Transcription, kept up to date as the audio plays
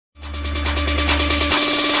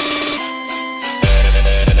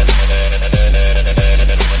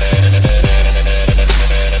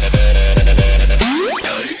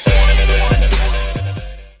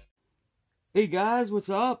guys, what's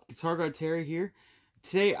up? Guitargodterry here.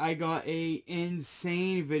 Today I got a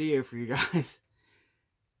insane video for you guys.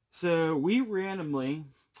 So we randomly,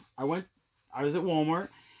 I was at Walmart,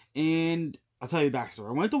 and I'll tell you the backstory.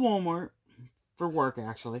 I went to Walmart for work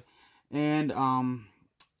actually, and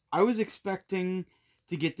I was expecting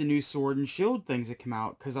to get the new Sword and Shield things that come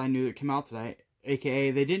out because I knew it came out today.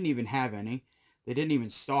 AKA they didn't even have any. They didn't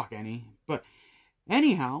even stock any. But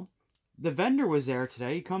anyhow, the vendor was there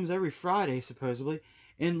today. He comes every Friday, supposedly.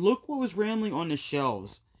 And look what was rambling on the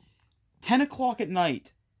shelves. 10 o'clock at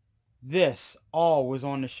night. This all was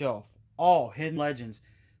on the shelf. All Hidden Legends.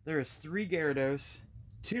 There is 3 Gyarados,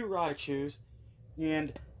 2 Raichus,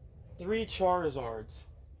 and 3 Charizards.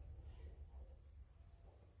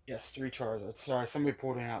 Yes, 3 Charizards. Sorry, somebody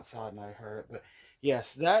pulled in outside and I heard it. But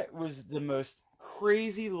yes, that was the most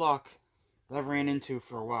crazy luck that I've ran into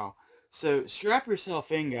for a while. So strap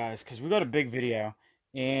yourself in, guys, because we got a big video,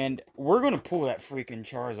 and we're going to pull that freaking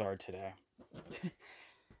Charizard today.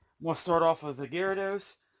 We'll start off with the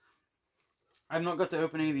Gyarados. I've not got to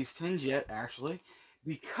open any of these tins yet, actually,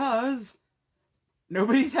 because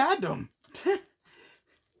nobody's had them.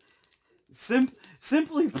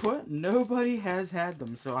 Simply put, nobody has had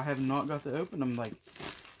them, so I have not got to open them. Like,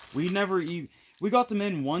 we got them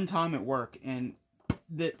in one time at work, and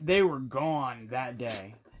they were gone that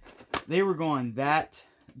day. They were gone that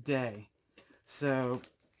day. So,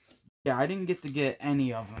 yeah, I didn't get to get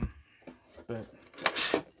any of them. But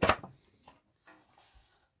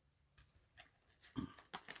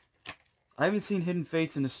I haven't seen Hidden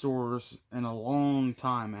Fates in the stores in a long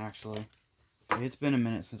time, actually. It's been a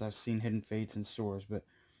minute since I've seen Hidden Fates in stores. But,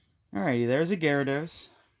 alrighty, there's a Gyarados.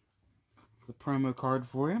 The promo card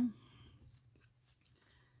for him.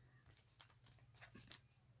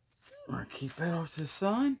 We're going to keep that off to the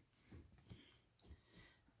side.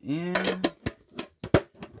 And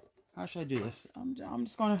how should I do this? I'm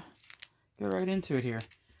just gonna go right into it here.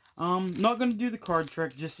 Not gonna do the card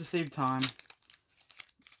trick just to save time.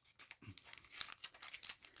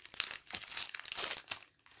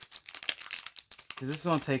 Because this is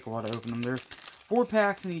gonna take a while to open them. There's 4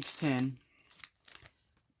 packs in each tin.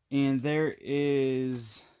 And there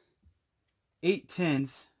is 8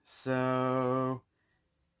 tins. So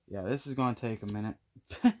yeah, this is gonna take a minute.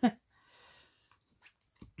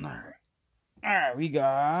 Alright, we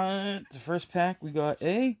got the first pack. We got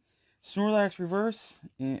a Snorlax Reverse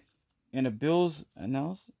and a Bill's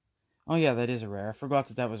Analysis. Oh yeah, that is a rare. I forgot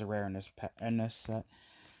that was a rare in this set.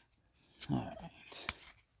 Alright.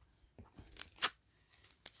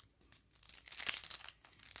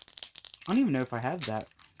 I don't even know if I have that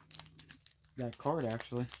card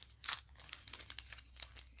actually.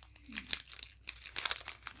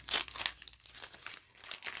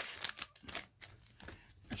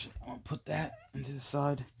 I'm going to put that into the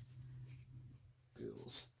side.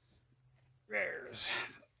 Bills. Rares.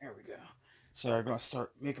 There we go. So I'm going to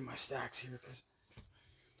start making my stacks here because I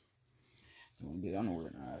don't want to get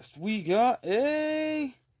unorganized. We got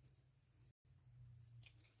a...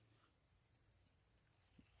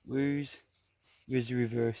 Where's the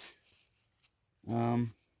reverse? Did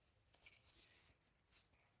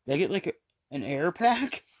I get like an air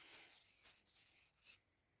pack?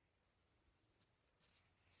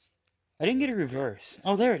 I didn't get a reverse.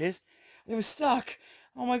 Oh, there it is. It was stuck.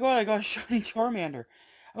 Oh my god, I got a shiny Charmander.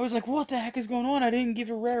 I was like, what the heck is going on? I didn't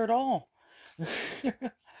give a rare at all.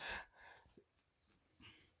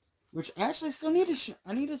 Which, actually, I still need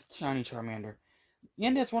I need a shiny Charmander.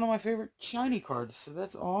 And that's one of my favorite shiny cards, so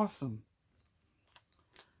that's awesome.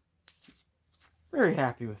 Very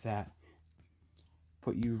happy with that.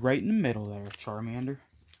 Put you right in the middle there, Charmander.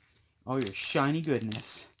 All your shiny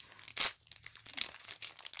goodness.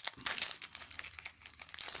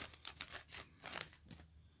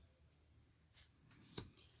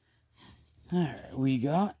 Alright, we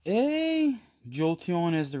got a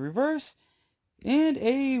Jolteon as the reverse, and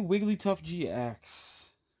a Wigglytuff GX.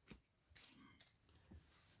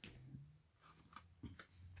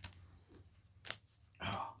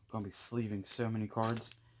 Oh, gonna be sleeving so many cards.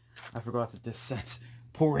 I forgot that this set's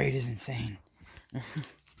pull rate is insane.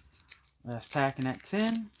 Last pack in that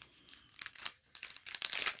tin.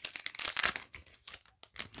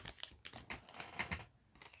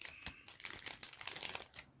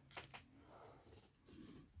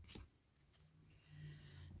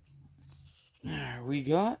 We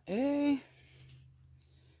got a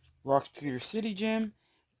Roxpeter City Gym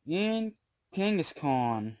and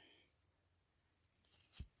Kangaskhan.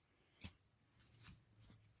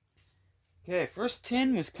 Okay, first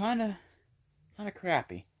 10 was kind of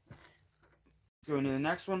crappy. Let's go into the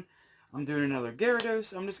next one. I'm doing another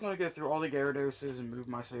Gyarados. I'm just going to go through all the Gyaradoses and move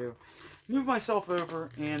myself move myself over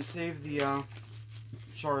and save the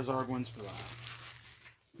Charizard ones for last.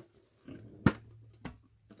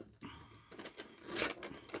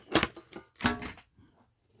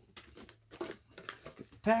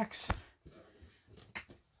 Packs.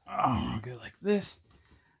 Oh, go like this.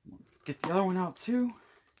 Get the other one out too.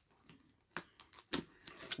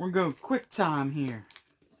 We're going quick time here.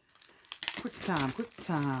 Quick time, quick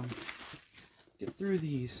time. Get through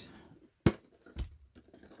these.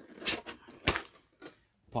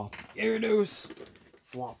 Pop the Gyarados.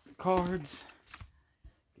 Flop the cards.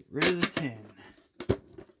 Get rid of the tin.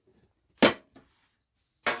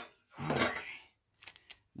 Alright.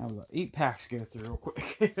 Now we've got 8 packs to go through real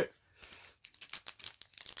quick.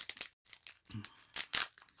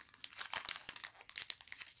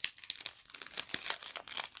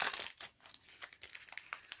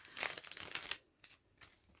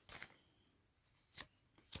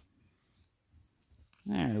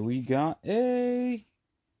 There we got a...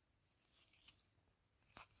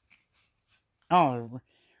 Oh,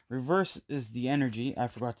 reverse is the energy. I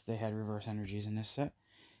forgot that they had reverse energies in this set.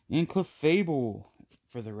 And Clefable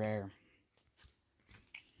for the rare.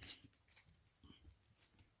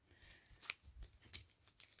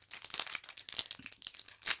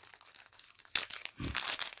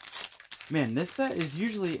 Man, this set is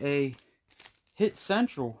usually a hit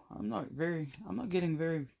central. I'm not getting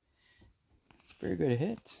very good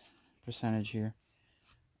hit percentage here.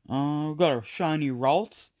 We've got a shiny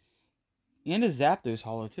Ralts and a Zapdos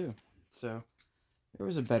holo too. So there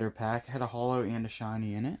was a better pack. It had a holo and a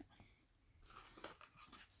shiny in it.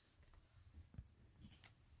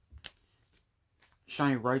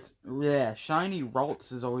 Shiny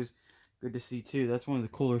Ralts is always good to see too. That's one of the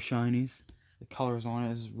cooler shinies. The colors on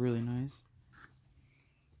it is really nice.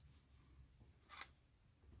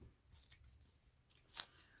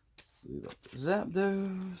 Let's leave up the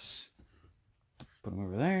Zapdos. Put them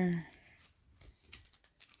over there.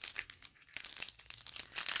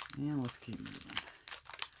 And let's keep moving.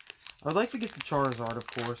 I would like to get the Charizard, of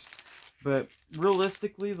course. But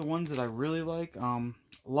realistically, the ones that I really like,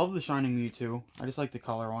 love the Shining Mewtwo. I just like the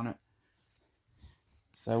color on it.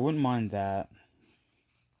 So I wouldn't mind that.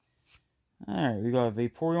 Alright, we got a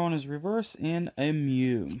Vaporeon as reverse and a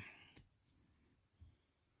Mew.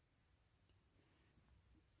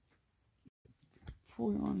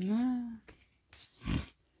 Vaporeon there.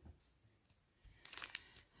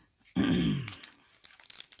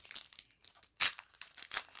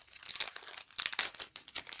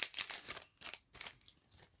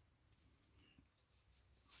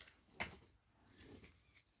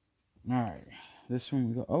 Alright, this one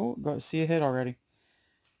we got. Oh, got to see a hit already.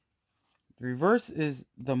 The reverse is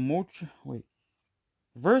the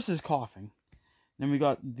reverse is coughing. Then we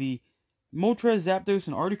got the Moltres, Zapdos,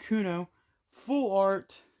 and Articuno. Full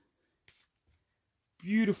art.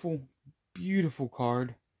 Beautiful, beautiful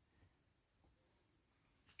card.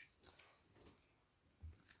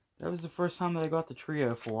 That was the first time that I got the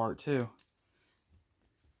trio full art too.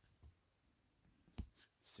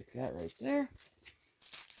 Stick that right there.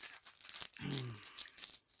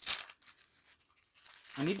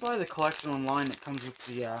 I need to buy the collection online that comes with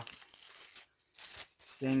the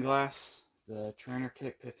stained glass, the trainer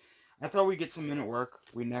kit. I thought we'd get some in at work.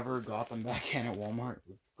 We never got them back in at Walmart.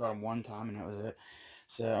 We got them one time and that was it.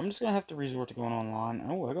 So I'm just going to have to resort to going online.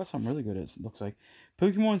 Oh, I got something really good, it looks like.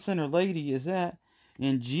 Pokemon Center Lady is that.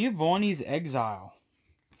 And Giovanni's Exile.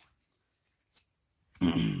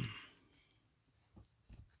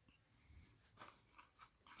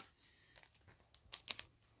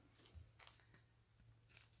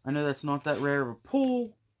 I know that's not that rare of a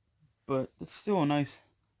pull, but it's still a nice...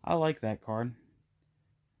 I like that card.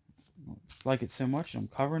 I like it so much, I'm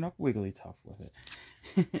covering up Wigglytuff with it.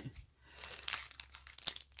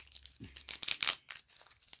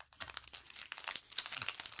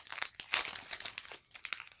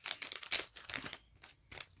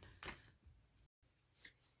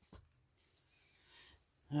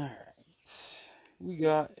 Alright. We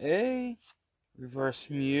got a reverse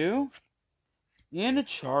Mew and a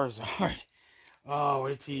Charizard. Oh,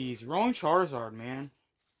 what a tease. Wrong Charizard, man.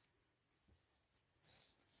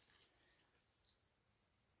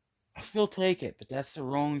 I still take it, but that's the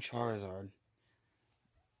wrong Charizard.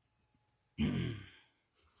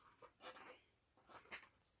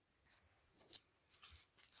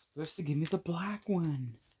 Supposed to give me the black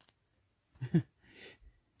one.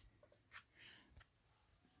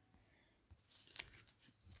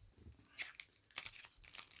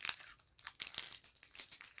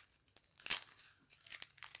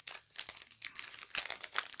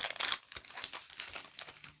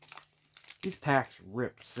 These packs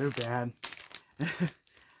rip so bad.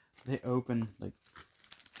 they open, like,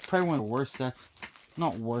 probably one of the worst sets.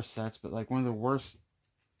 Not worst sets, but like one of the worst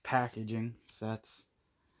packaging sets.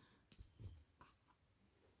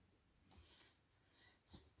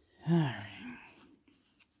 Alright.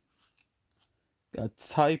 Got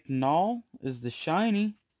Type Null is the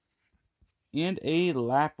shiny. And a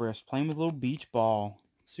Lapras playing with a little beach ball.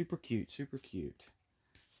 Super cute, super cute.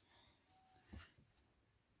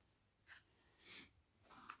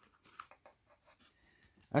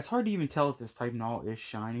 That's hard to even tell if this Type Null is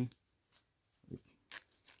shiny.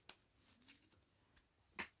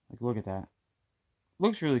 Like, look at that.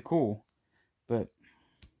 Looks really cool. But,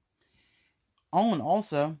 oh, and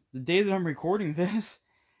also, the day that I'm recording this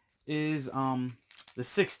is, the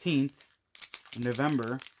 16th of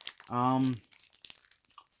November.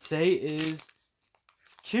 Today is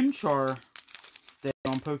Chimchar Day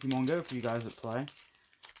on Pokemon Go for you guys that play.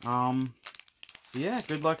 So yeah,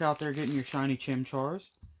 good luck out there getting your shiny Chimchars.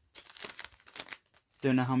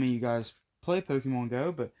 Don't know how many of you guys play Pokemon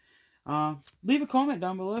Go, but leave a comment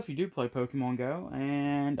down below if you do play Pokemon Go,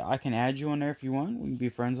 and I can add you on there if you want. We can be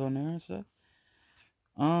friends on there and stuff.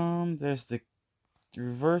 There's the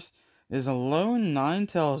reverse. There's a Lone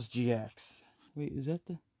Ninetales GX. Wait, is that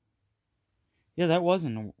the... Yeah, that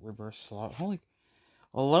wasn't a reverse slot. Holy...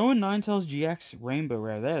 A Lone Ninetales GX Rainbow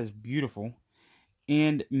Rare. That is beautiful.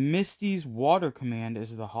 And Misty's Water Command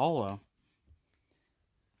is the holo.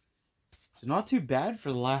 So not too bad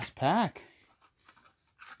for the last pack.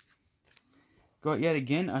 Got yet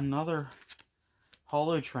again another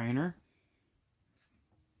holo trainer.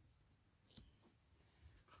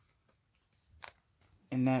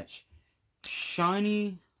 And that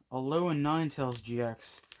shiny Alolan Ninetales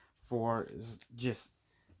GX 4 is just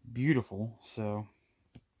beautiful. So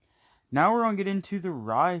now we're gonna get into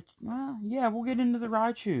the yeah, we'll get into the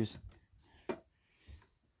Raichus.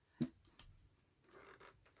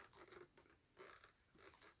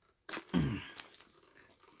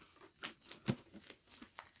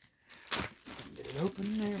 Get it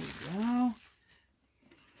open. There we go.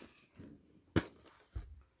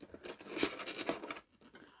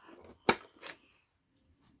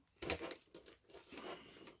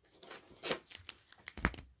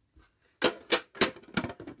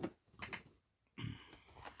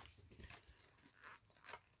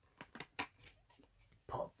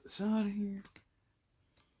 Pop this out of here.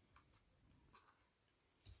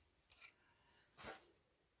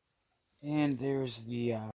 And there's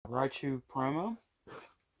the Raichu promo.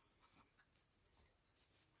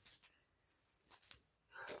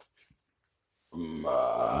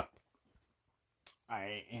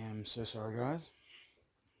 I am so sorry, guys.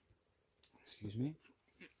 Excuse me.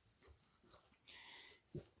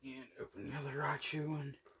 And open the other Raichu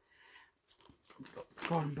and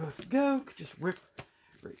got them both to go. Could just rip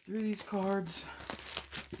right through these cards.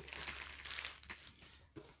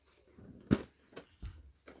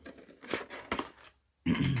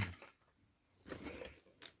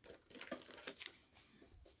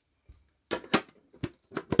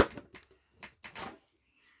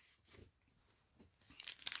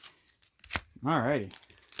 Alrighty.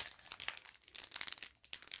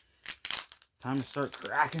 Time to start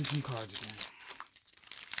cracking some cards again.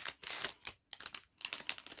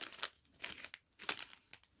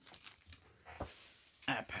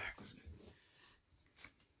 That pack was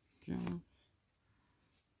good.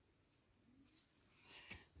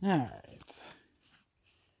 Alright.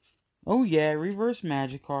 Oh yeah, reverse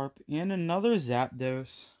Magikarp and another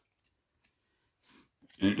Zapdos.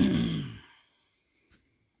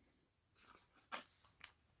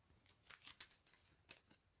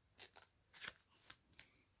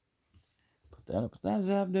 Put that up with that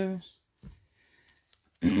Zapdos.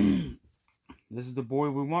 This is the boy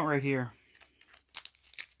we want right here.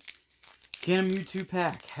 Can a Mewtwo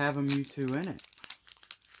pack have a Mewtwo in it?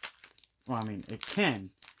 Well, I mean, it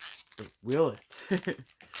can, but will it?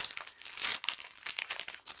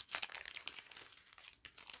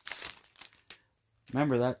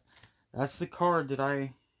 Remember, that's the card that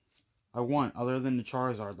I want, other than the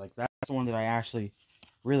Charizard. Like, that's the one that I actually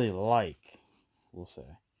really like, we'll say.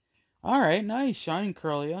 Alright, nice. Shining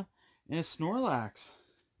Curlia and a Snorlax.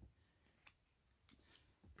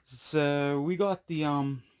 So, we got the,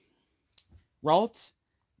 Ralts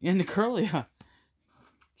and the Curlia.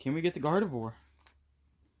 Can we get the Gardevoir?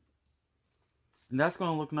 And that's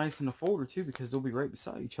going to look nice in the folder, too, because they'll be right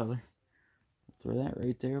beside each other. Throw that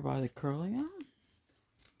right there by the Curlia.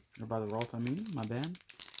 Or by the Ralt, I mean. My bad.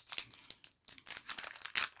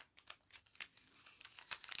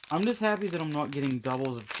 I'm just happy that I'm not getting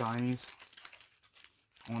doubles of shinies.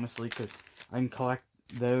 Honestly, because I can collect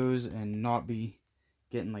those and not be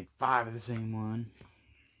getting like 5 of the same one.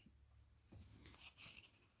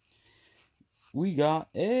 We got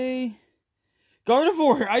a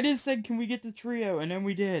Gardevoir. I just said, can we get the trio? And then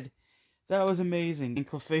we did. That was amazing. And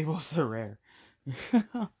Clefable's so rare.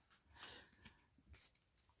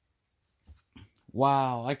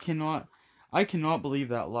 Wow, I cannot believe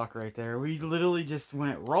that luck right there. We literally just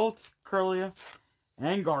went Ralts, Curlia,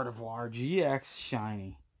 and Gardevoir GX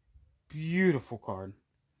Shiny. Beautiful card.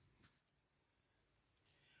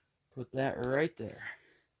 Put that right there.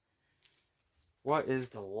 What is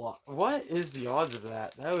the luck? What is the odds of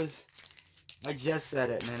that? That was... I just said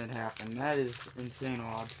it and then it happened. That is insane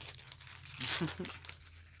odds.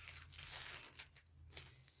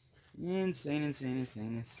 Insane, insane,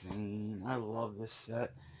 insane, insane. I love this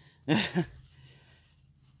set.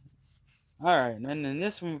 Alright, and then in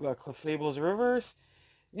this one we've got Clefable's Reverse.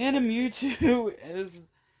 And a Mewtwo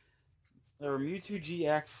or Mewtwo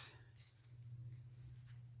GX.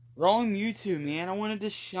 Wrong Mewtwo, man. I wanted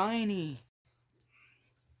this shiny.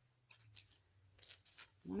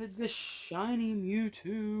 I wanted this shiny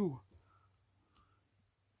Mewtwo.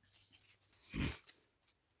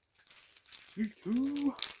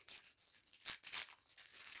 Mewtwo.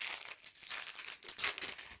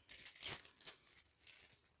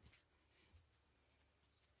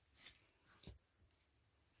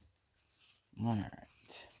 Alright.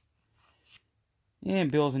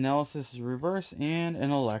 And Bill's Analysis is reverse, and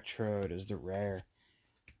an Electrode is the rare.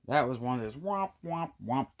 That was one of those womp womp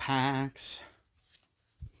womp packs.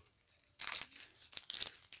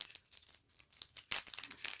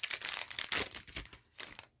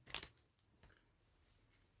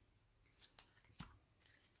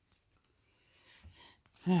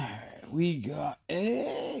 Alright, we got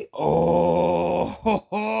a... Oh! Ho,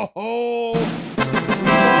 ho, ho.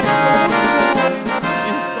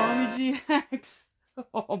 And Starmie GX.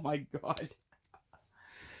 Oh my god.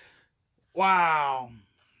 Wow.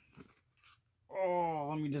 Oh,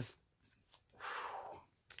 let me just...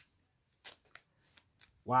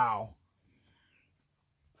 Wow.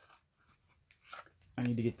 I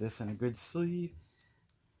need to get this in a good sleeve.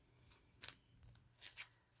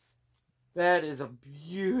 That is a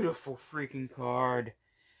beautiful freaking card.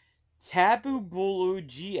 Tapu Bulu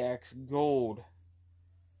GX Gold.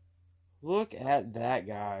 Look at that,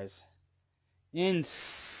 guys.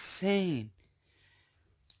 Insane.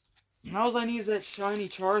 All I need is that shiny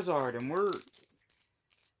Charizard, and we're...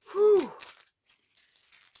 Whew.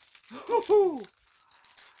 Whew.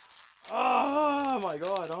 Oh my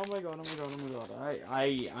god, oh my god, oh my god, oh my god.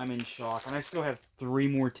 I'm in shock. And I still have 3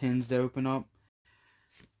 more tins to open up.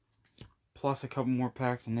 Plus a couple more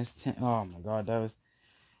packs in this tin. Oh my god, that was...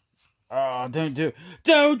 Oh, don't you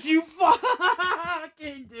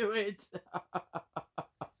fucking do it!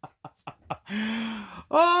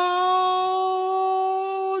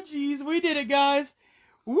 Oh, jeez, we did it, guys.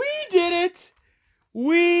 We did it.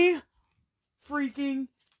 We freaking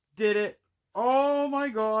did it. Oh my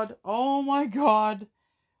god. Oh my god.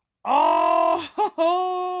 Oh,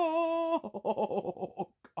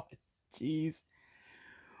 god, jeez.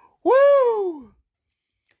 Woo!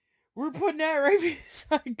 We're putting that right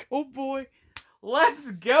beside Gold Boy.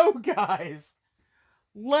 Let's go, guys.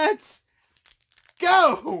 Let's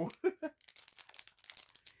go.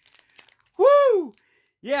 Woo!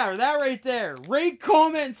 Yeah, that right there. Rate,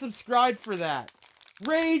 comment, and subscribe for that.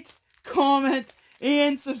 Rate, comment,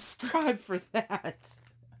 and subscribe for that.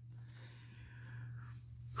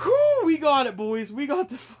 Whoo! We got it, boys. We got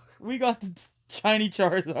the shiny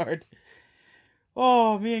Charizard.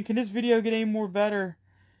 Oh man, can this video get any more better?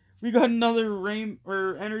 We got another Rain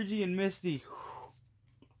or Energy and Misty.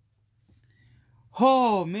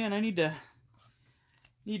 Oh man, I need to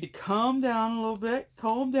calm down a little bit.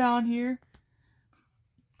 Calm down here.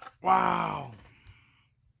 Wow.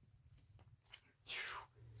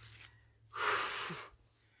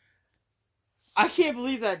 I can't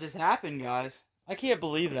believe that just happened, guys. I can't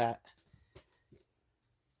believe that.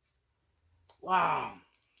 Wow.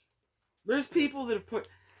 There's people that have put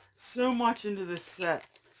so much into this set.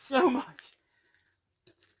 So much.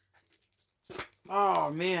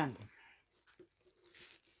 Oh, man.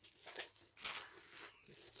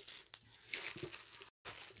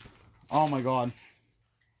 Oh, my God.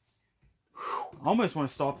 I almost want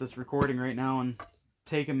to stop this recording right now and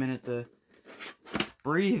take a minute to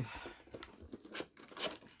breathe.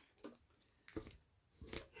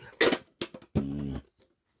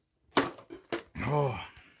 Oh.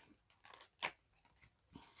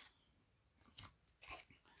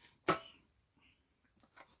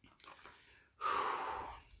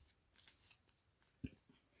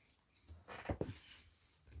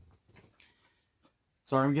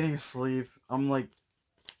 Sorry, I'm getting a sleeve. I'm like...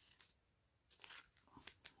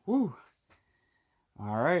 Whew.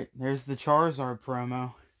 Alright. there's the Charizard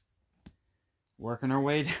promo. Working our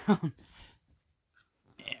way down.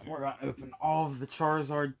 And we're going to open all of the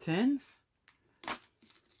Charizard tins.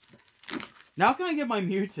 Now can I get my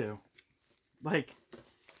Mewtwo? Like,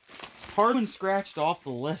 hard one scratched off the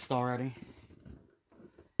list already.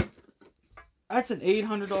 That's an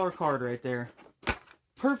 $800 card right there.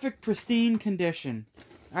 Perfect, pristine condition.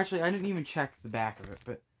 Actually, I didn't even check the back of it,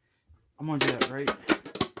 but I'm going to do that right.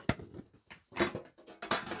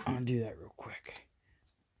 I'm going to do that real quick.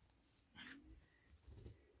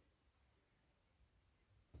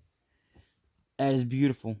 That is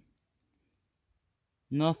beautiful.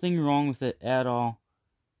 Nothing wrong with it at all.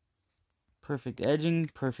 Perfect edging,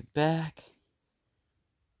 perfect back.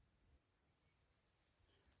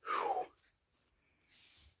 Whew.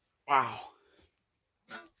 Wow.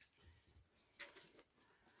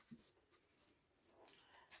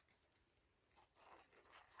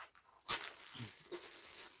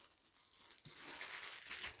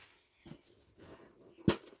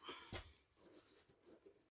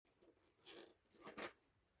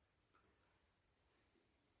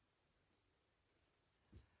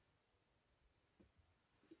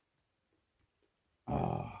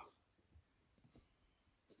 Oh.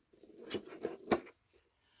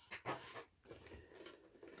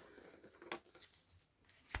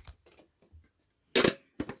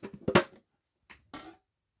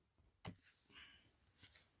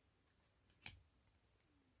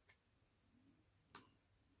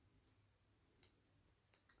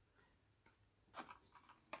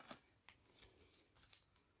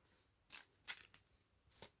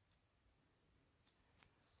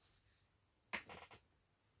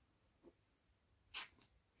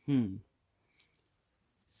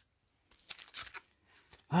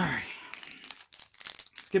 Alright.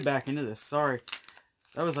 Let's get back into this. Sorry.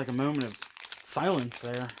 That was like a moment of silence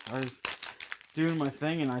there. I was doing my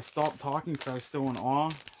thing and I stopped talking because I was still in awe.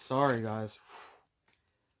 Sorry, guys.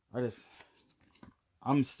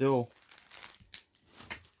 I'm still...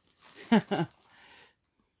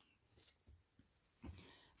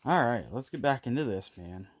 Alright, let's get back into this,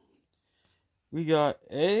 man. We got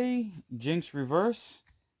a Jinx Reverse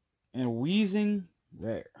and Wheezing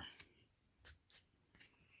Rare.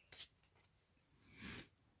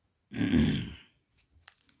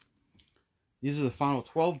 These are the final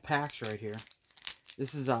 12 packs right here.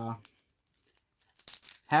 This is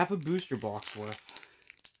half a booster box worth,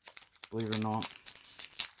 believe it or not.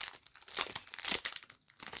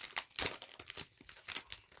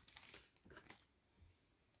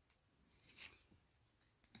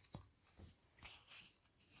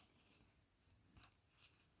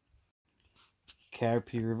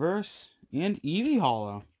 Caterpie Reverse and Eevee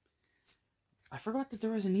Hollow. I forgot that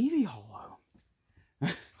there was an Eevee Hollow.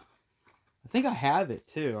 I think I have it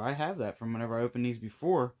too. I have that from whenever I opened these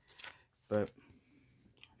before, but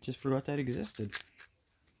just forgot that existed.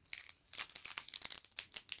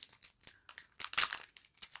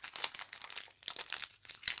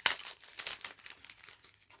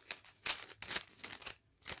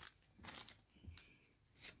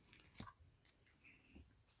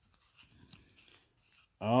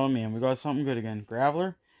 Oh man, we got something good again.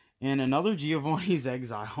 Graveler and another Giovanni's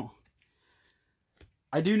Exile.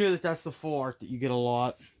 I do know that that's the full art that you get a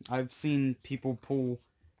lot. I've seen people pull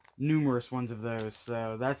numerous ones of those,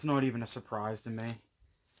 so that's not even a surprise to me.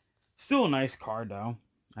 Still a nice card though.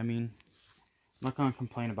 I mean, I'm not going to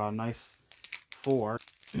complain about a nice full art.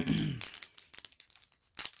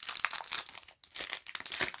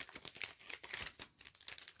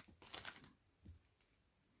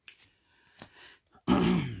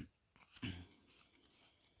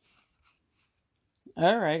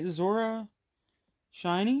 Alright, Zora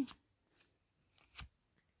Shiny.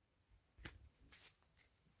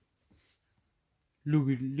 Look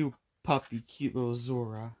at little puppy, cute little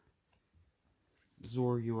Zora.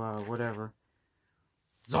 Zorua, whatever.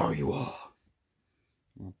 Zorua!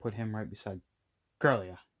 I'm going to put him right beside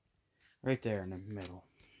Curlia. Right there in the middle.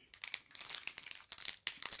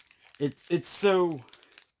 It's so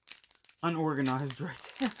unorganized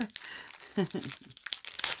right there.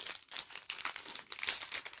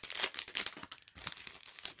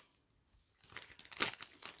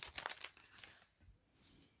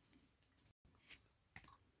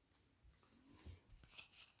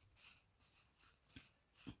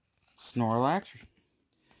 Snorlax,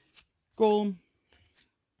 Golem,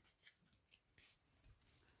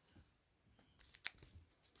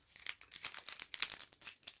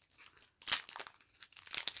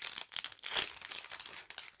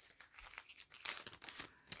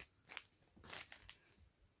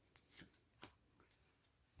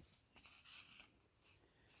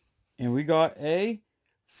 and we got a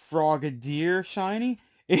Frogadier shiny,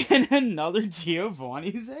 and another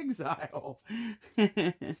Giovanni's Exile.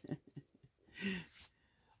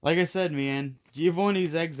 Like I said, man,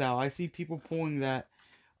 Giovanni's Exile, I see people pulling that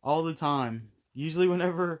all the time. Usually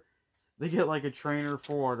whenever they get like a trainer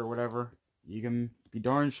forward or whatever, you can be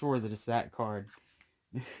darn sure that it's that card.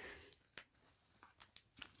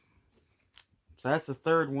 So that's the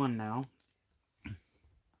third one now.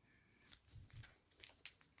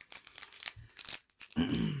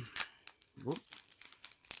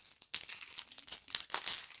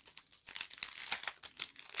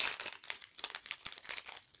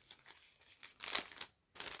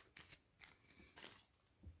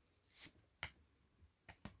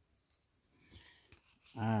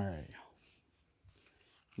 Alright.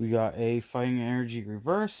 We got a Fighting Energy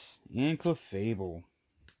Reverse and Clefable.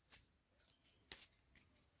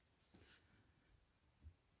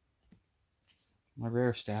 My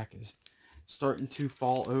rare stack is starting to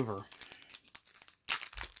fall over.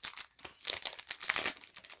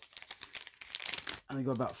 I only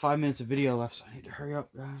got about 5 minutes of video left, so I need to hurry up,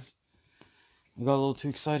 guys. I got a little too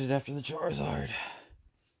excited after the Charizard.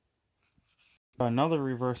 Got another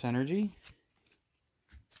Reverse Energy.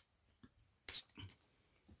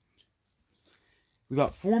 We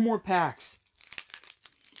got 4 more packs.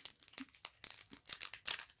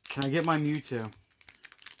 Can I get my Mewtwo?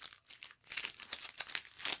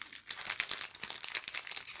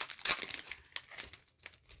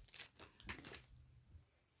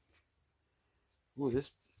 Ooh, that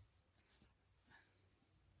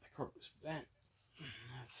card was bent.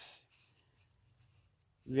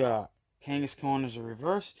 We got Kangaskhan as a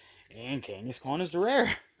reverse, and Kangaskhan as the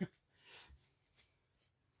rare.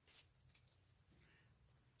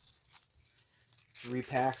 3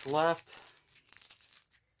 packs left.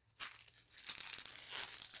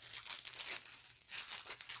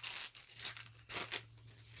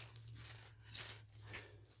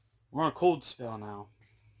 We're on a cold spell now.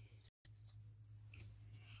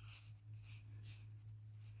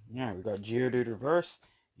 Yeah, we got Geodude Reverse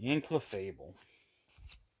and Clefable.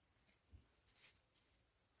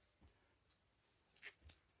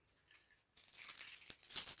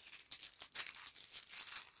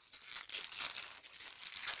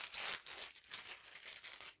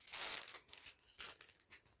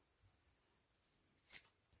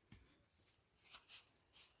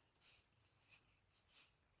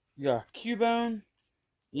 We got Cubone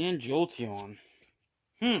and Jolteon.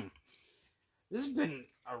 This has been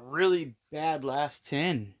a really bad last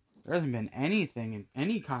 10. There hasn't been anything in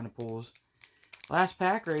any kind of pulls. Last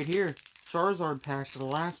pack right here. Charizard pack for the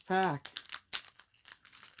last pack.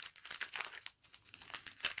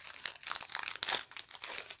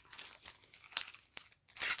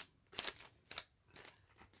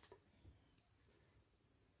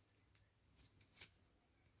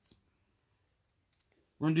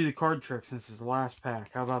 We're going to do the card trick since it's the last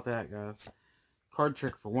pack. How about that, guys? Card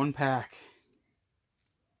trick for 1 pack.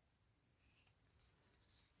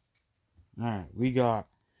 Alright, we got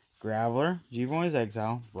Graveler, Giovanni's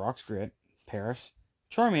Exile, Brock's Grit, Paris,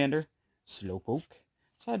 Charmander, Slowpoke,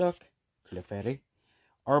 Psyduck, Clefairy,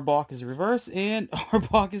 Arbok is the reverse, and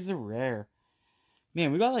Arbok is the rare.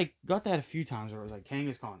 Man, we got that a few times where it was like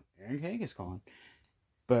Kangaskhan and Kangaskhan.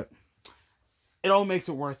 But it all makes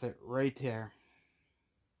it worth it right there.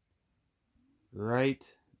 Right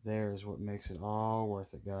there is what makes it all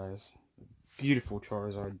worth it, guys. Beautiful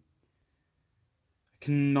Charizard.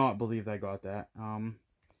 Cannot believe I got that.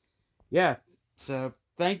 Yeah, so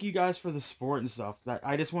thank you guys for the support and stuff.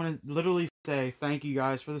 I just want to literally say thank you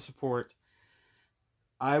guys for the support.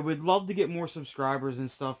 I would love to get more subscribers and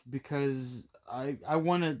stuff because I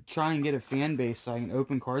want to try and get a fan base so I can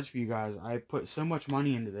open cards for you guys. I put so much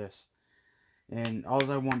money into this, and all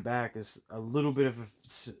I want back is a little bit of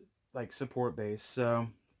a support base. So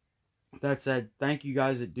that said, thank you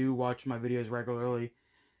guys that do watch my videos regularly,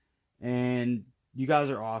 and you guys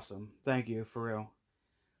are awesome. Thank you, for real.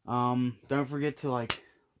 Don't forget to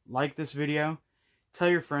like this video, tell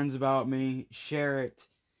your friends about me, share it,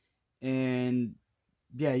 and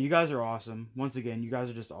yeah, you guys are awesome. Once again, you guys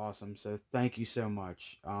are just awesome. So thank you so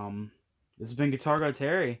much. This has been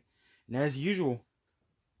guitargodterry, and as usual,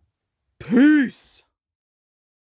 peace.